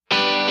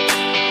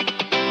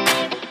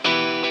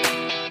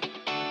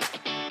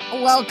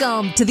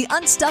Welcome to the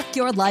Unstuck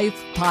Your Life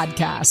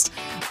podcast.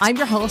 I'm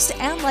your host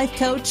and life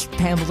coach,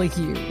 Pamela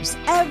Hughes.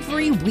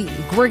 Every week,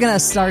 we're going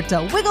to start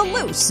to wiggle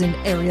loose an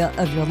area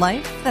of your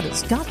life that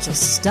has got you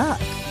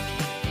stuck.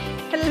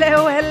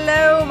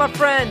 Hello, my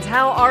friends.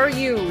 How are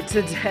you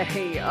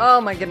today? Oh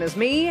my goodness,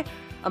 me?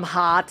 I'm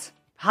hot.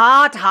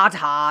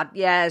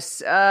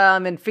 Yes,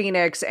 I'm in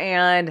Phoenix,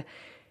 and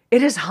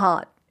it is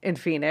hot in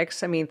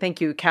Phoenix. I mean, thank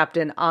you,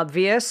 Captain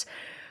Obvious.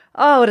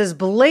 Oh, it is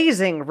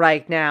blazing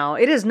right now.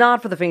 It is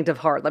not for the faint of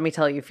heart, let me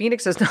tell you.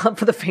 Phoenix is not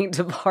for the faint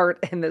of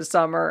heart in the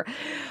summer.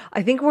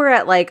 I think we're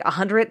at like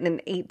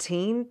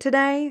 118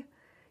 today.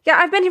 Yeah,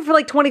 I've been here for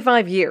like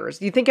 25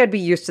 years. You'd think I'd be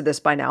used to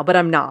this by now, but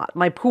I'm not.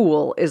 My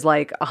pool is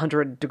like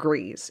 100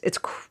 degrees. It's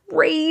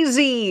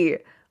crazy.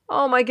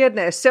 Oh my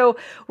goodness. So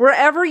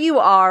wherever you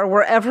are,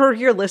 wherever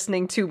you're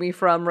listening to me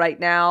from right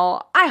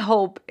now, I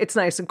hope it's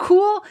nice and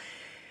cool,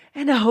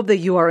 and I hope that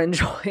you are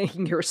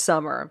enjoying your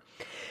summer.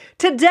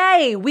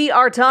 Today, we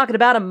are talking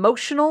about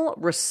emotional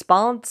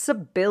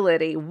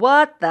responsibility.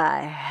 What the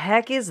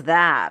heck is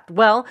that?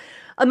 Well,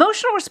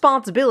 emotional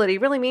responsibility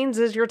really means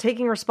is you're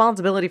taking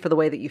responsibility for the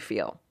way that you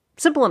feel.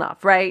 Simple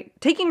enough, right?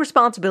 Taking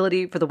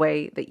responsibility for the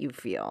way that you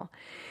feel.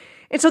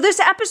 And so this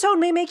episode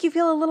may make you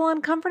feel a little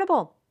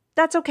uncomfortable.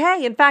 That's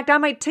okay. In fact, I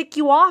might tick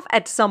you off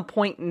at some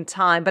point in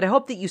time, but I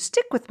hope that you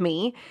stick with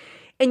me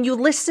and you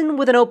listen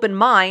with an open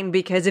mind,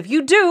 because if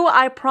you do,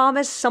 I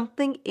promise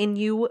something in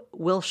you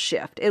will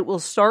shift. It will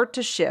start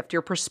to shift.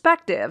 Your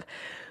perspective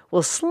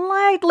will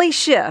slightly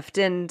shift.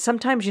 And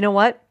sometimes, you know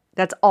what?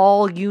 That's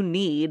all you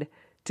need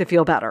to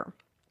feel better.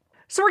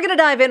 So we're going to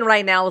dive in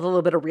right now with a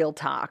little bit of real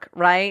talk,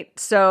 right?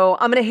 So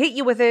I'm going to hit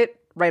you with it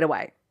right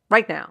away,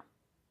 right now.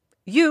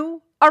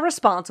 You are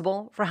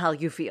responsible for how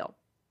you feel.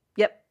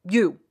 Yep,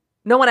 you.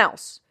 No one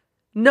else.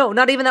 No,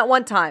 not even that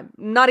one time.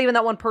 Not even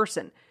that one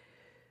person.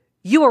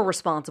 You are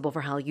responsible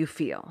for how you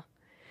feel.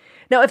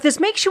 Now, if this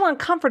makes you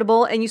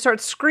uncomfortable and you start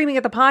screaming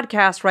at the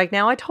podcast right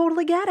now, I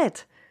totally get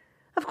it.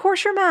 Of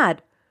course you're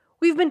mad.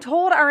 We've been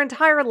told our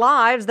entire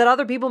lives that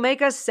other people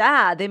make us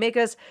sad. They make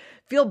us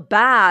feel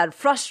bad,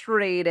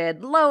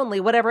 frustrated,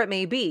 lonely, whatever it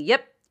may be.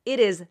 Yep, it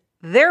is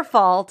their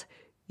fault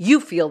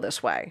you feel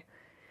this way.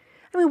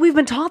 I mean, we've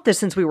been taught this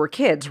since we were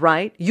kids,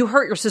 right? You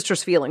hurt your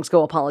sister's feelings,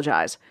 go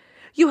apologize.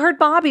 You hurt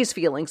Bobby's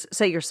feelings,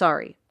 say you're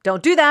sorry.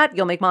 Don't do that,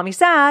 you'll make mommy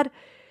sad.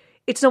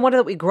 It's no wonder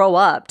that we grow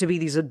up to be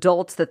these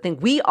adults that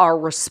think we are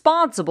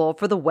responsible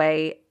for the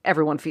way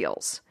everyone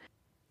feels.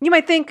 You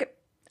might think,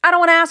 I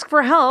don't want to ask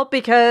for help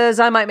because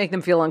I might make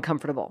them feel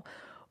uncomfortable.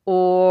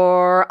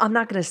 Or I'm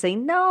not going to say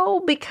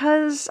no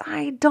because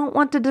I don't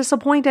want to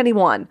disappoint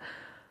anyone.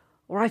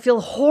 Or I feel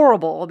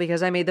horrible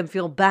because I made them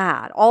feel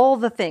bad. All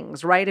the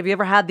things, right? Have you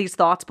ever had these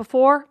thoughts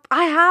before?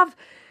 I have.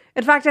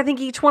 In fact, I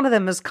think each one of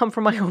them has come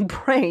from my own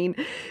brain.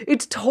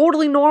 It's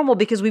totally normal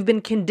because we've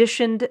been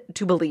conditioned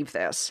to believe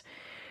this.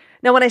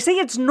 Now, when I say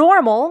it's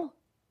normal,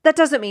 that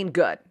doesn't mean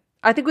good.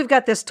 I think we've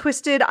got this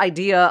twisted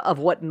idea of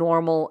what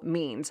normal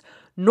means.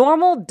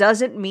 Normal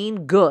doesn't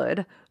mean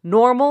good.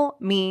 Normal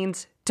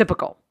means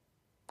typical.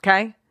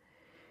 Okay?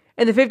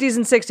 In the 50s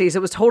and 60s,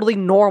 it was totally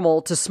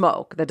normal to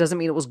smoke. That doesn't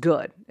mean it was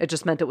good. It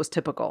just meant it was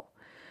typical.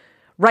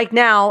 Right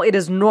now, it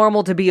is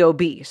normal to be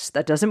obese.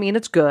 That doesn't mean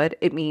it's good.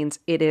 It means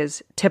it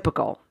is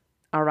typical.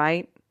 All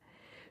right?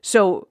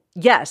 So,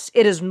 yes,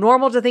 it is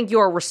normal to think you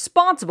are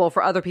responsible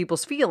for other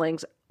people's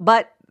feelings,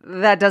 but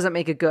that doesn't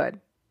make it good.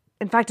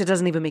 In fact, it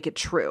doesn't even make it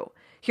true.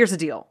 Here's the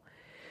deal.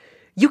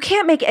 You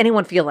can't make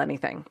anyone feel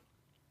anything.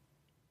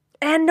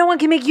 And no one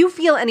can make you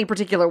feel any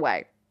particular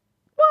way.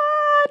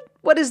 What?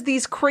 What is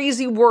these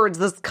crazy words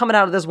that's coming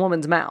out of this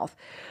woman's mouth?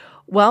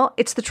 Well,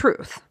 it's the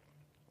truth.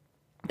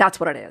 That's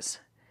what it is.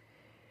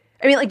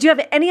 I mean, do you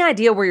have any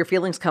idea where your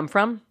feelings come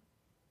from?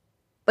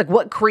 Like,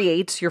 what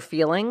creates your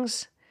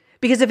feelings?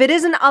 Because if it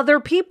isn't other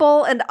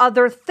people and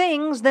other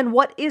things, then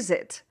what is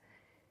it?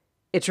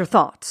 It's your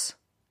thoughts.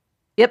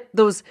 Yep,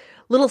 those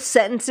little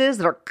sentences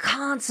that are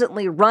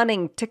constantly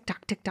running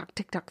tick-tock, tick-tock,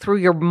 tick-tock through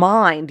your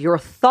mind, your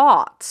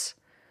thoughts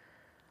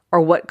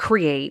are what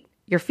create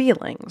your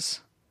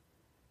feelings.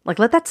 Like,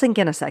 let that sink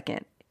in a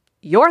second.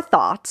 Your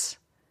thoughts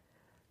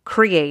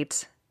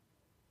create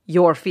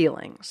your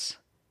feelings.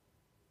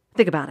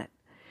 Think about it.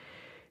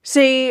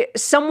 Say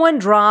someone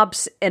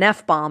drops an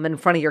F-bomb in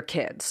front of your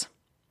kids.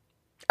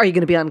 Are you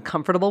going to be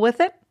uncomfortable with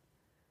it?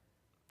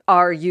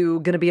 Are you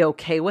going to be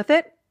okay with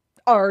it?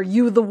 Are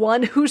you the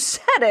one who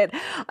said it?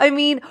 I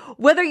mean,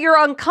 whether you're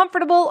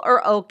uncomfortable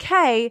or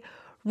okay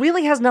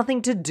really has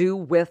nothing to do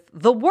with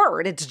the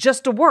word. It's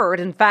just a word.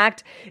 In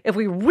fact, if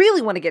we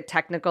really want to get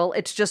technical,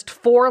 it's just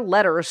 4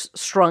 letters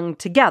strung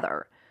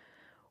together.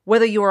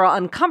 Whether you are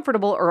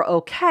uncomfortable or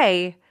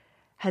okay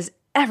has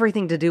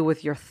everything to do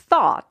with your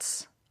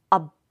thoughts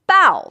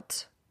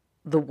about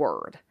the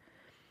word.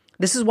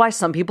 This is why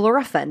some people are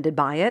offended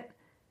by it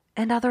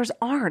and others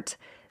aren't.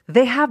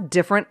 They have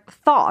different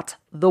thoughts.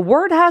 The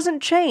word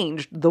hasn't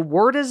changed. The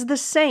word is the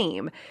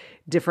same.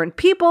 Different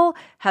people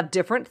have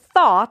different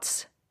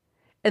thoughts,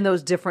 and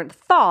those different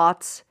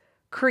thoughts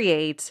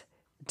create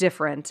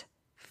different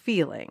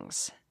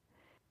feelings.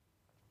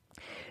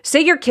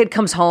 Say your kid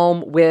comes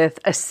home with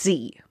a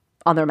C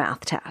on their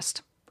math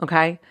test,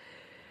 okay?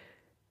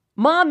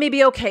 Mom may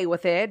be okay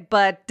with it,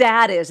 but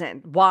dad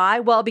isn't. Why?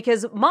 Well,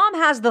 because mom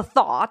has the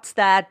thoughts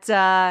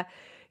that,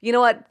 you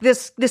know what,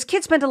 this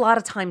kid spent a lot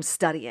of time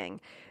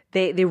studying.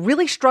 They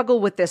really struggle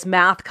with this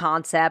math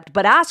concept,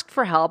 but asked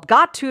for help,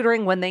 got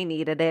tutoring when they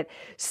needed it,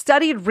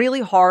 studied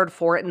really hard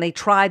for it, and they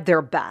tried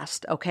their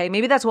best, okay?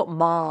 Maybe that's what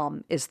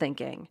mom is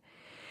thinking.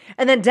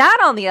 And then dad,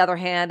 on the other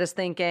hand, is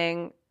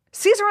thinking,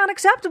 C's are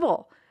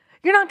unacceptable.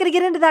 You're not going to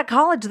get into that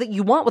college that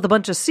you want with a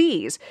bunch of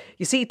C's.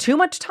 You see, too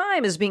much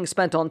time is being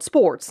spent on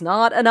sports,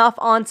 not enough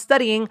on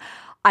studying.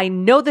 I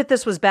know that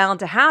this was bound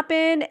to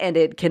happen, and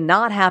it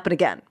cannot happen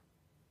again.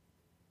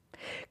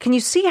 Can you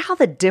see how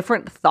the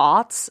different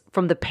thoughts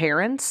from the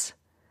parents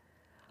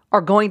are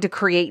going to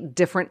create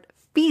different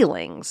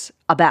feelings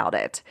about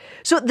it?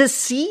 So the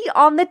C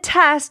on the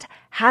test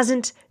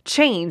hasn't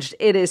changed.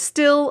 It is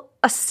still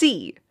a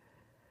C.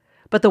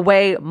 But the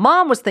way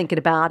mom was thinking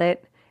about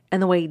it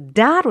and the way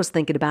dad was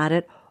thinking about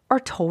it are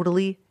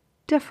totally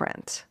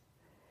different.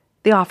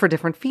 They offer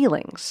different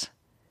feelings.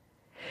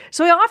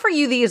 So I offer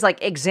you these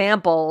like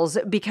examples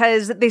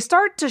because they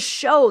start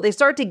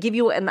to give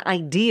you an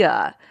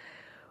idea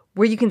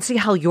where you can see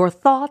how your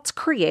thoughts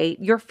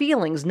create your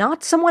feelings,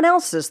 not someone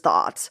else's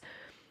thoughts,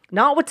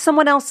 not what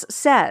someone else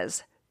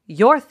says.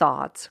 Your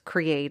thoughts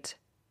create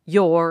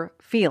your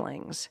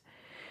feelings.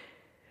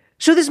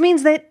 So this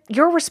means that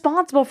you're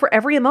responsible for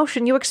every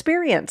emotion you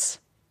experience.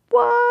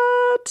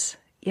 What?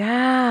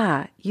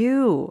 Yeah,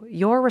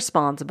 you're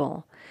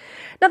responsible.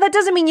 Now, that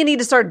doesn't mean you need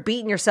to start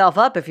beating yourself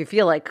up if you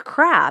feel like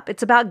crap.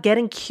 It's about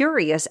getting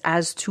curious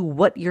as to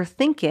what you're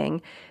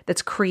thinking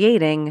that's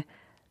creating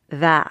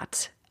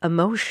that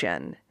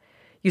emotion.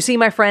 You see,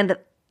 my friend,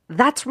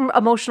 that's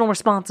emotional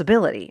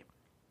responsibility.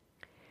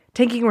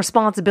 Taking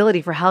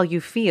responsibility for how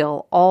you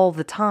feel all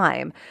the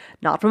time,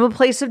 not from a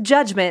place of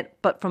judgment,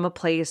 but from a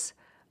place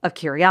of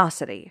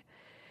curiosity.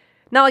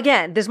 Now,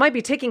 again, this might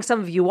be ticking some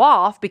of you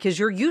off because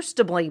you're used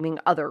to blaming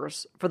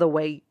others for the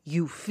way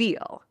you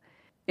feel.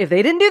 If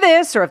they didn't do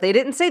this, or if they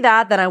didn't say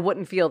that, then I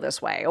wouldn't feel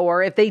this way.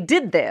 Or if they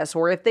did this,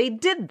 or if they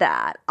did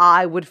that,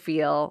 I would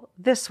feel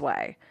this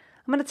way.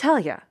 I'm going to tell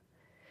you,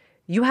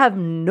 you have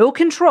no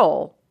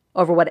control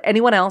over what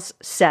anyone else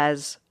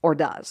says or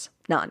does.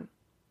 None.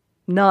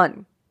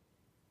 None.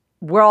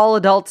 We're all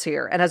adults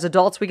here. And as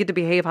adults, we get to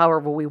behave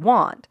however we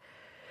want.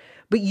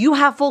 But you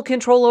have full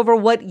control over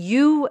what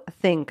you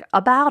think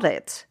about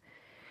it.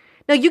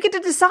 Now, you get to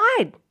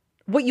decide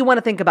what you want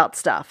to think about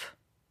stuff.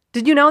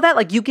 Did you know that?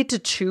 Like, you get to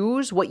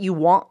choose what you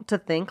want to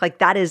think. Like,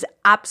 that is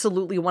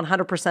absolutely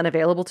 100%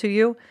 available to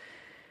you.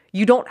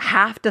 You don't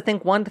have to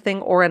think one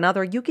thing or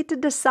another. You get to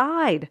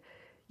decide.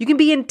 You can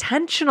be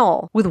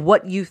intentional with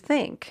what you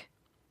think.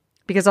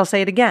 Because I'll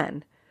say it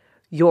again,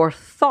 your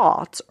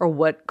thoughts are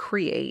what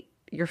create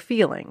your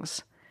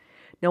feelings.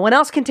 No one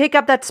else can take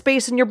up that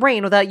space in your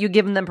brain without you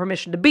giving them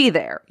permission to be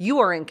there. You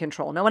are in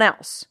control, no one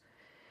else.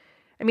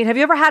 I mean, have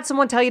you ever had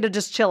someone tell you to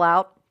just chill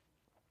out?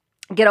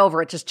 Get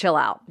over it, just chill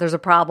out. There's a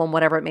problem,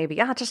 whatever it may be.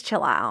 Just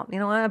chill out. You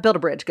know, build a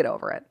bridge, get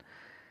over it.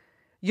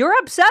 You're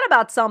upset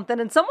about something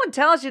and someone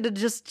tells you to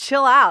just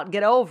chill out,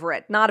 get over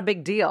it. Not a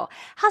big deal.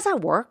 How's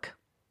that work?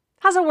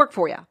 How's that work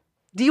for you?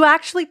 Do you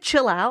actually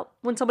chill out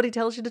when somebody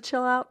tells you to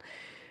chill out?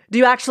 Do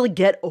you actually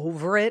get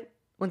over it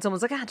when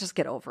someone's like, just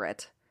get over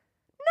it?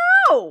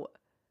 No!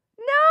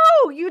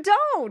 No, you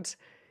don't.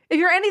 If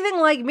you're anything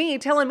like me,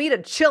 telling me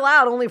to chill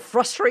out only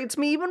frustrates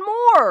me even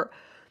more.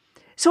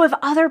 So if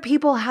other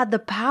people had the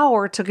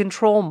power to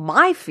control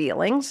my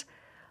feelings,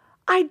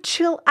 I'd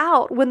chill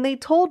out when they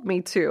told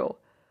me to.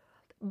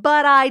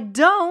 But I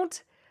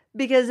don't,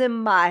 because in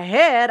my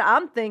head,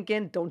 I'm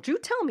thinking, don't you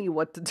tell me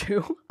what to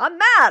do. I'm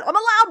mad. I'm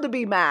allowed to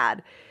be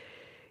mad.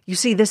 You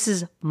see, this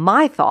is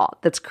my thought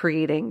that's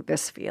creating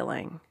this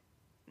feeling,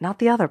 not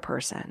the other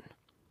person.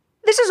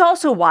 This is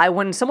also why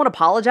when someone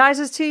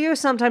apologizes to you,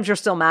 sometimes you're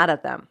still mad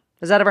at them.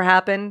 Does that ever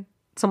happen?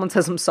 Someone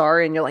says, I'm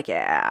sorry, and you're like,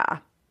 yeah,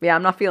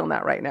 I'm not feeling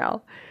that right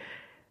now.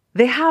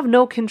 They have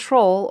no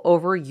control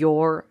over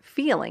your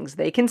feelings.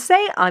 They can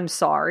say, I'm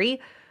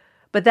sorry,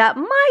 but that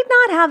might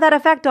not have that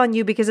effect on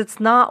you because it's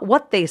not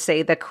what they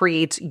say that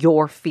creates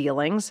your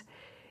feelings.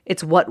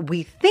 It's what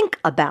we think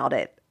about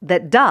it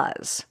that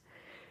does.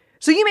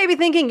 So you may be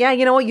thinking, yeah,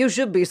 you know what? You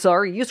should be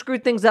sorry. You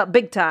screwed things up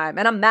big time,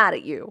 and I'm mad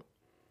at you.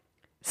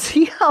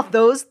 See how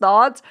those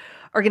thoughts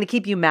are going to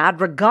keep you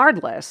mad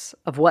regardless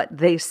of what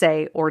they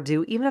say or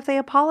do, even if they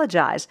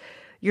apologize.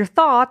 Your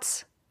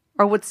thoughts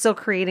are what's still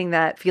creating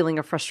that feeling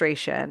of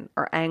frustration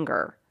or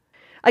anger.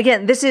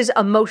 Again, this is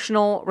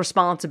emotional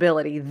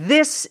responsibility.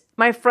 This,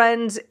 my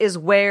friends, is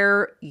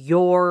where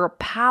your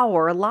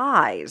power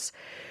lies.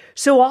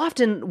 So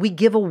often we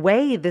give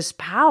away this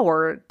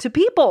power to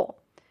people.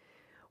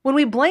 When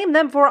we blame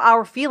them for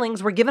our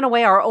feelings, we're giving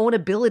away our own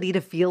ability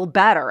to feel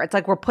better. It's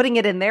like we're putting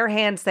it in their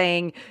hands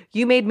saying,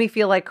 you made me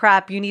feel like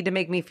crap, you need to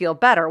make me feel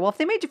better. Well, if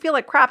they made you feel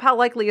like crap, how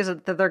likely is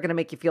it that they're going to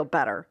make you feel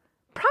better?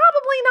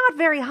 Probably not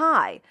very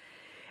high.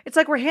 It's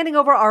like we're handing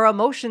over our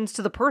emotions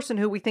to the person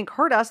who we think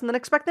hurt us and then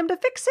expect them to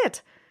fix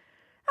it.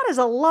 that is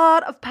a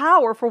lot of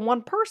power for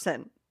one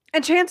person.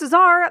 And chances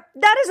are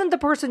that isn't the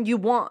person you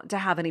want to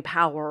have any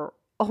power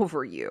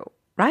over you,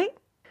 right?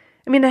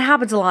 I mean, it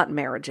happens a lot in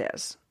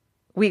marriages.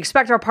 We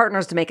expect our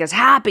partners to make us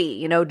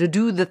happy, to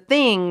do the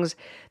things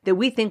that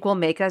we think will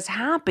make us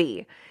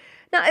happy.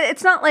 Now,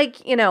 it's not like,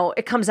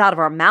 it comes out of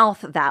our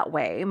mouth that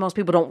way. Most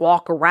people don't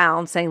walk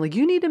around saying, like,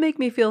 you need to make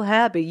me feel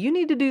happy. You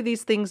need to do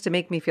these things to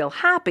make me feel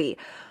happy.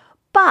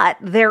 But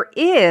there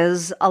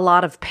is a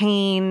lot of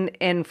pain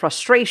and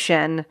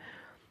frustration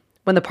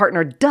when the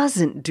partner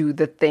doesn't do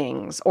the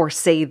things or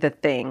say the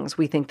things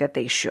we think that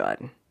they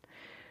should.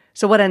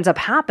 So what ends up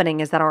happening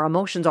is that our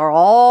emotions are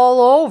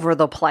all over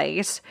the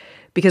place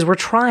because we're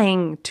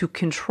trying to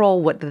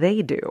control what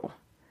they do.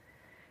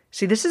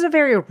 See, this is a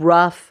very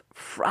rough,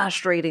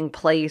 frustrating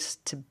place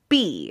to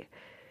be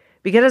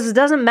because it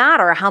doesn't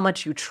matter how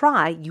much you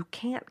try, you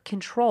can't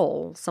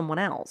control someone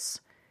else.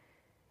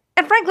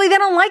 And frankly, they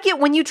don't like it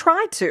when you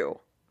try to,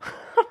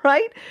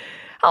 right?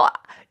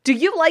 Do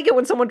you like it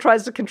when someone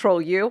tries to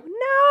control you?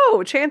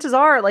 No, chances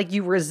are like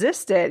you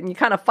resist it and you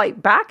kind of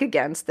fight back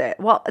against it.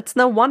 Well, it's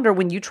no wonder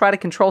when you try to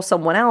control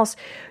someone else,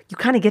 you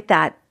kind of get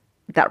that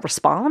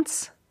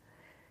response.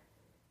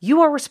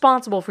 You are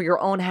responsible for your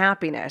own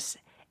happiness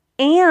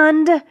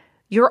and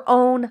your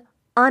own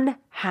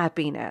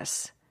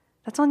unhappiness.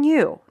 That's on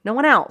you, no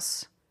one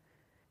else.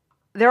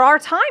 There are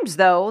times,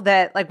 though,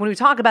 that like when we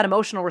talk about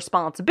emotional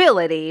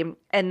responsibility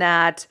and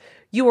that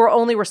you are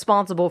only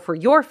responsible for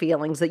your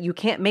feelings, that you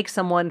can't make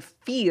someone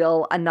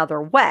feel another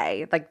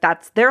way. Like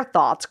that's their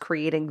thoughts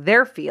creating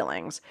their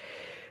feelings.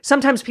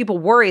 Sometimes people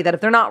worry that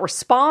if they're not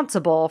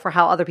responsible for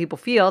how other people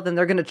feel, then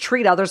they're going to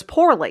treat others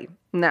poorly.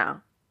 No,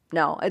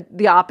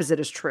 the opposite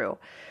is true.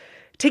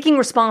 Taking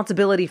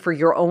responsibility for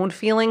your own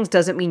feelings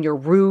doesn't mean you're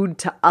rude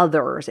to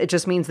others. It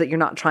just means that you're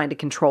not trying to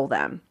control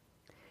them.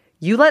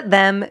 You let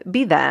them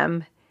be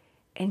them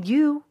and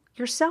you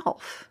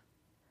yourself.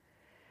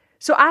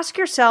 So ask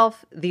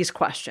yourself these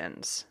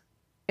questions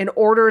in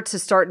order to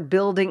start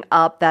building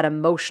up that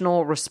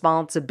emotional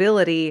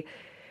responsibility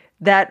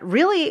that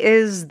really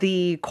is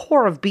the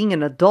core of being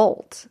an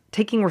adult,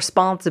 taking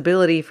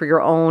responsibility for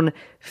your own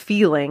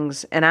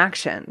feelings and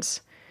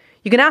actions.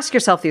 You can ask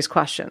yourself these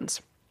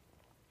questions.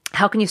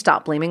 How can you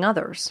stop blaming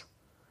others?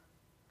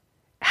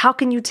 How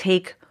can you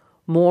take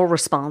more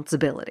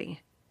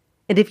responsibility?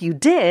 And if you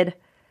did,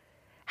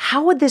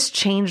 how would this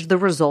change the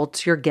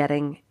results you're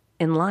getting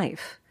in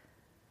life?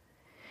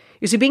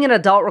 You see, being an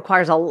adult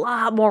requires a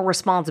lot more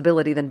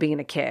responsibility than being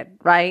a kid,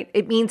 right?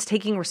 It means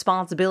taking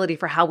responsibility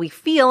for how we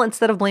feel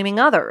instead of blaming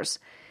others.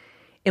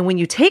 And when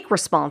you take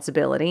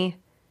responsibility,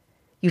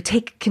 you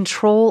take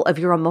control of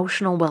your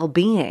emotional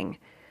well-being.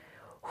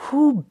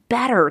 Who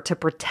better to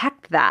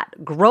protect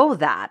that, grow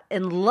that,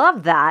 and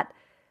love that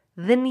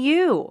than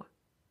you?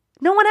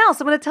 No one else.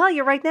 I'm going to tell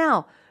you right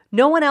now,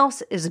 no one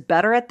else is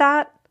better at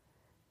that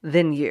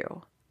than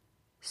you.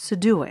 So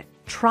do it.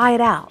 Try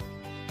it out.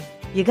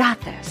 You got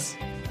this.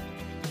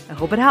 I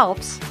hope it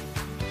helps.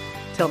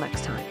 Till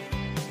next time.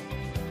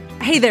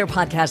 Hey there,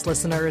 podcast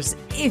listeners.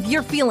 If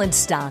you're feeling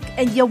stuck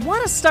and you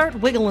want to start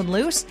wiggling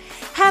loose,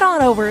 head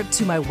on over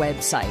to my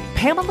website,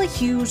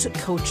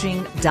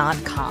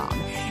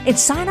 PamelaHughesCoaching.com, and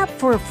sign up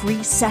for a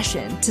free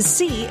session to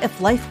see if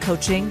life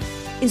coaching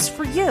is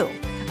for you.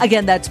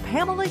 Again, that's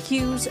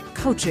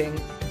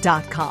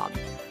PamelaHughesCoaching.com.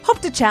 Hope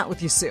to chat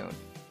with you soon.